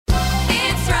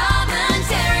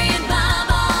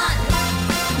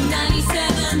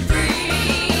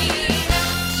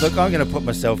Look, I'm going to put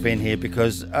myself in here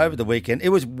because over the weekend, it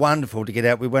was wonderful to get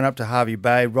out. We went up to Hervey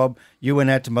Bay. Rob, you went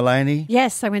out to Mullaney.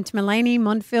 Yes, I went to Mullaney,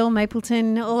 Montville,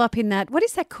 Mapleton, all up in that. What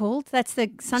is that called? That's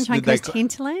the Sunshine Coast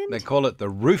hinterland? They call it the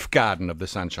roof garden of the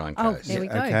Sunshine Coast. Oh, there we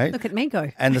go. Okay. Look at me go.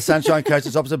 And the Sunshine Coast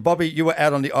is opposite. Bobby, you were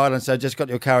out on the island, so just got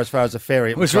your car as far as the ferry.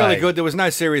 It was really good. There was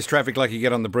no serious traffic like you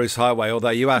get on the Bruce Highway, although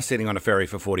you are sitting on a ferry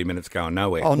for 40 minutes going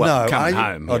nowhere. Oh, well, no. coming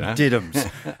home. Oh, you know?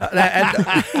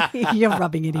 diddums. You're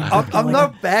rubbing it in. I'm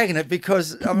not bagging it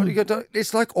because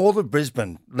it's like all of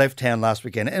Brisbane left town last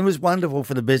weekend. And it was wonderful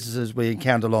for the businesses we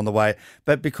encountered along the way.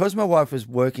 But because my wife was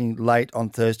working late on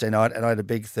Thursday night and I had a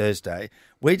big Thursday,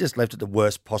 we just left at the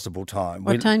worst possible time.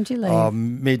 What time did you leave?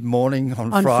 Mid-morning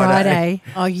on Friday.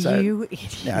 Oh, So, you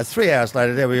idiot. Now, 3 hours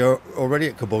later, there we were already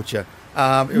at Caboolture. It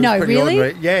was No, pretty really?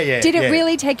 ordinary. Yeah. Did it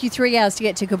really take you 3 hours to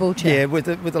get to Caboolture? Yeah, with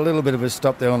a little bit of a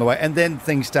stop there on the way. And then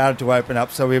things started to open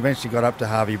up, so we eventually got up to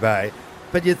Hervey Bay.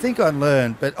 But you'd think I'd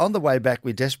learned, but on the way back,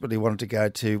 we desperately wanted to go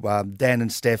to Dan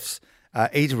and Steph's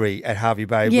eatery at Hervey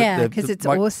Bay. Yeah, because it's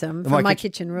awesome from My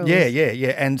Kitchen Rules.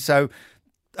 Yeah. And so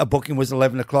a booking was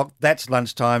 11 o'clock. That's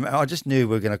lunchtime. I just knew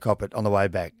we were going to cop it on the way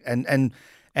back. And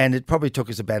it probably took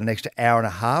us about an extra hour and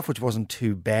a half, which wasn't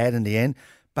too bad in the end.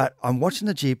 But I'm watching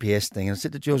the GPS thing and I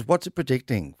said to Jules, what's it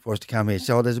predicting for us to come here?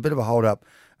 So there's a bit of a hold up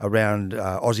around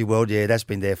Aussie World. Yeah, that's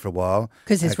been there for a while.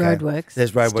 Because there's roadworks.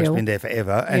 There's roadworks still. been there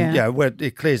forever. And, where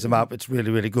it clears them up, it's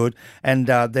really, really good. And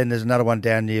then there's another one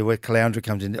down near where Caloundra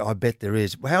comes in. I bet there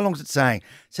is. Well, how long is it saying?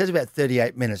 It says about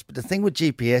 38 minutes. But the thing with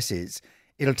GPS is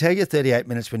it'll tell you 38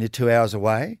 minutes when you're 2 hours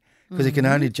away because it can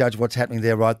only judge what's happening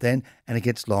there right then. And it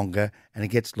gets longer and it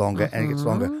gets longer and it gets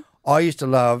longer. I used to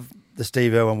love the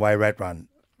Steve Irwin Way Rat Run.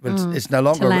 But it's no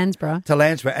longer... To Landsborough. To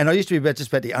Landsborough. And I used to be just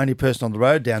about the only person on the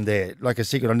road down there, like a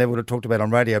secret I never would have talked about on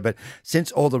radio. But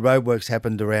since all the roadworks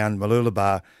happened around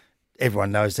Mooloolaba,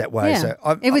 everyone knows that way. Yeah,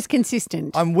 So it was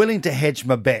consistent. I'm willing to hedge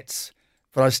my bets,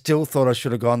 but I still thought I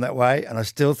should have gone that way, and I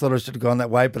still thought I should have gone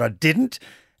that way, but I didn't.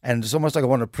 And it's almost like I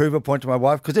want to prove a point to my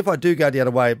wife, because if I do go the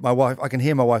other way, I can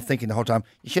hear my wife thinking the whole time,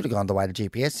 you should have gone the way the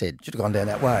GPS said. You should have gone down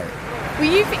that way.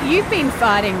 Well, you've been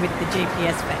fighting with the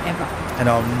GPS forever. And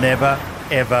I'll never,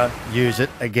 ever use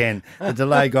it again. The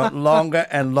delay got longer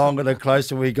and longer the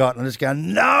closer we got. And it's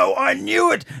going, no, I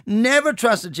knew it. Never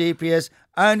trust the GPS.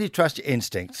 Only trust your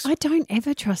instincts. I don't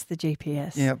ever trust the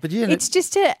GPS. Yeah, but it's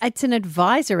just it's an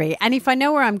advisory. And if I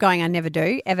know where I'm going, I never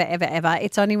do, ever, ever, ever.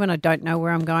 It's only when I don't know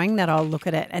where I'm going that I'll look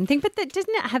at it and think, but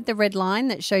doesn't it have the red line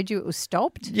that showed you it was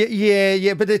stopped?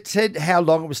 Yeah, but it said how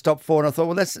long it was stopped for, and I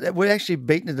thought, well, we're actually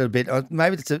beating it a bit.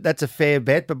 Maybe that's a fair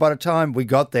bet, but by the time we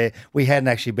got there, we hadn't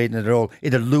actually beaten it at all.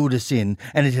 It had lured us in,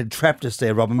 and it had trapped us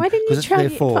there, Robin. Why didn't you try?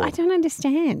 I don't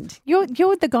understand. You're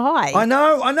the guy. I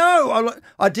know.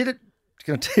 I did it.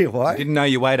 Can I tell you why? You didn't know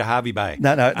your way to Hervey Bay.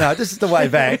 No. This is the way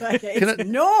back. It's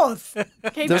north.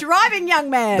 Keep driving, young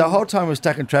man. The whole time I was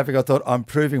stuck in traffic, I thought, I'm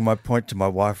proving my point to my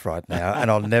wife right now, and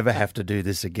I'll never have to do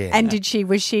this again. And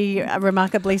was she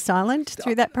remarkably silent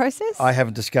through that process? I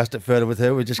haven't discussed it further with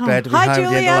her. We're just glad to be home at the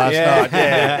Julia. end of last night.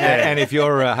 Yeah. And if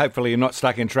you're, hopefully you're not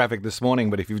stuck in traffic this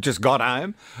morning, but if you've just got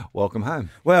home, welcome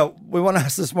home. Well, we want to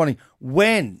ask this morning,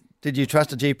 when did you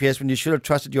trust a GPS when you should have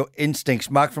trusted your instincts?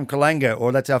 Mark from Kalanga,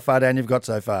 or that's how far down you've got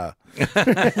so far.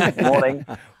 Morning.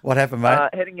 What happened, mate?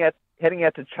 Heading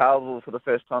out to Charleville for the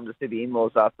first time to see the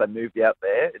in-laws after they moved out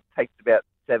there. It takes about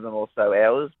 7 or so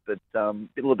hours, but a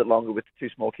little bit longer with the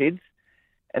 2 small kids.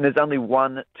 And there's only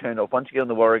one turn off. Once you get on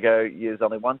the Warrego, there's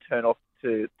only one turn off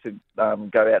to go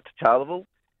out to Charleville.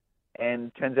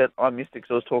 And turns out I missed it because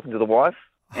I was talking to the wife,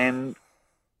 and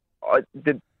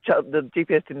the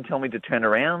GPS didn't tell me to turn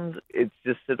around. It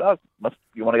just said,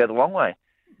 you want to go the long way.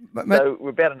 So we're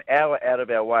about an hour out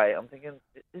of our way. I'm thinking,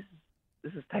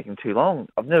 this is taking too long.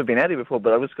 I've never been out here before,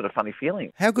 but I just got a funny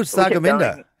feeling. How good's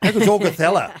Thargomindah? How good's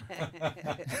Augathella?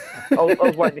 I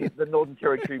was waiting to hit the Northern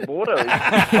Territory border.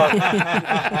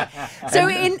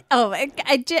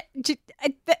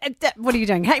 What are you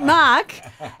doing? Hey, Mark,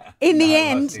 in the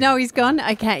end, no, he's gone.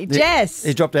 Okay, Jess.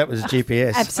 He dropped out with his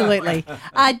GPS. Absolutely.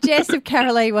 Jess of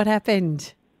Carolee, what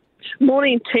happened?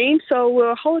 Morning, team. So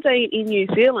we're holidaying in New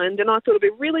Zealand, and I thought it'd be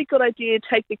a really good idea to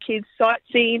take the kids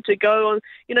sightseeing, to go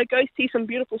see some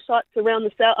beautiful sights around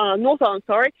the North Island,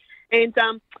 and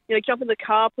jump in the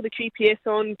car, put the GPS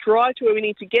on, drive to where we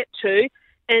need to get to,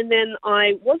 and then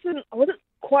I wasn't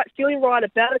quite feeling right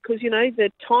about it because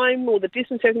the time or the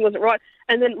distance, everything wasn't right,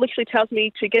 and then it literally tells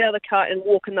me to get out of the car and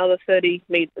walk another 30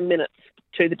 minutes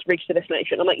to reach the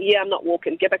destination. I'm like, I'm not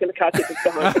walking. Get back in the car, kids, let's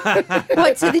go home.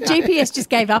 What, so the GPS just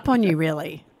gave up on you,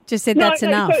 really? Just said that's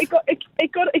enough. So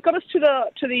it got us to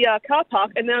the car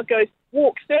park, and now it goes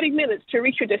walk 30 minutes to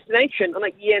reach your destination. I'm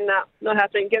like, yeah, nah, not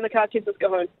happening. Get in the car, kids, let's go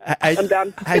home. I'm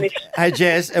done. Finished. Hey,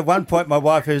 Jess, at one point my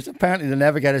wife, who's apparently the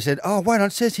navigator, said, oh, wait on,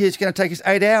 it says here it's going to take us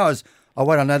 8 hours. Oh,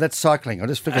 wait on, no, that's cycling. I'll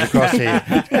just flick it across here.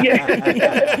 Yeah,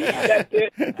 that's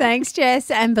it. Thanks, Jess.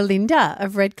 And Belinda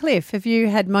of Redcliffe, have you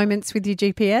had moments with your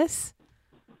GPS?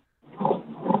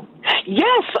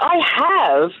 Yes, I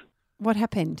have. What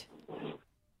happened?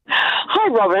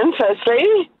 Hi, Robin,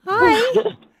 firstly.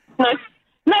 Hi.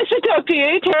 Nice to talk to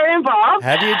you, Terry and Bob.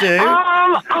 How do you do?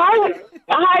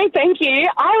 Hi, thank you.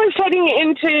 I was heading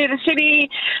into the city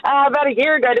about a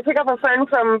year ago to pick up a friend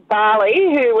from Bali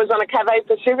who was on a Cathay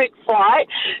Pacific flight.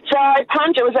 So it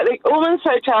was at the Ullman's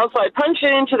Hotel, so I punched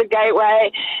it into the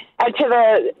gateway, to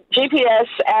the GPS,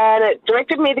 and it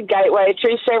directed me to Gateway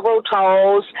through several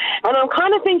tolls. And I'm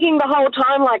kind of thinking the whole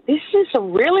time, like, this is a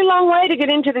really long way to get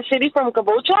into the city from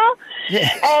Caboolture. Yeah.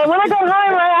 And when I got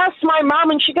home, I asked my mum,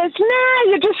 and she goes,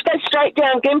 no, you just go straight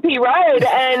down Gympie Road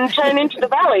and turn into the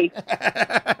valley.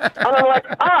 And I'm like,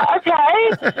 oh,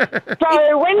 okay.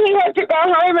 So when he had to go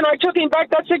home and I took him back,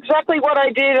 that's exactly what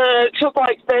I did. And it took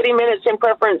like 30 minutes in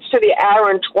preference to the hour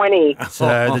and 20. So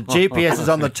the GPS is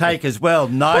on the take as well.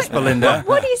 Nice, Belinda.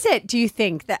 What is it, do you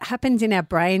think, that happens in our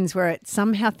brains where it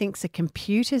somehow thinks a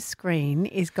computer screen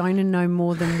is going to know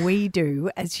more than we do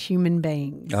as human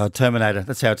beings? Oh, Terminator.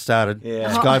 That's how it started.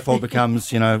 Yeah. Skyfall becomes,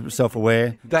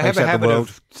 self-aware. They have takes a out the habit world.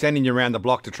 of sending you around the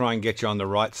block to try and get you on the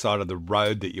right side of the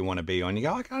road that you want to be on. You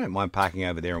go, I don't mind parking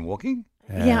over there and walking.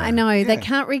 Yeah, I know. They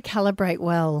can't recalibrate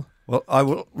well. Well, I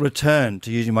will return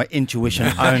to using my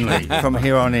intuition only from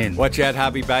here on in. Watch out,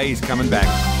 Harvey Bay. He's coming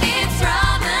back.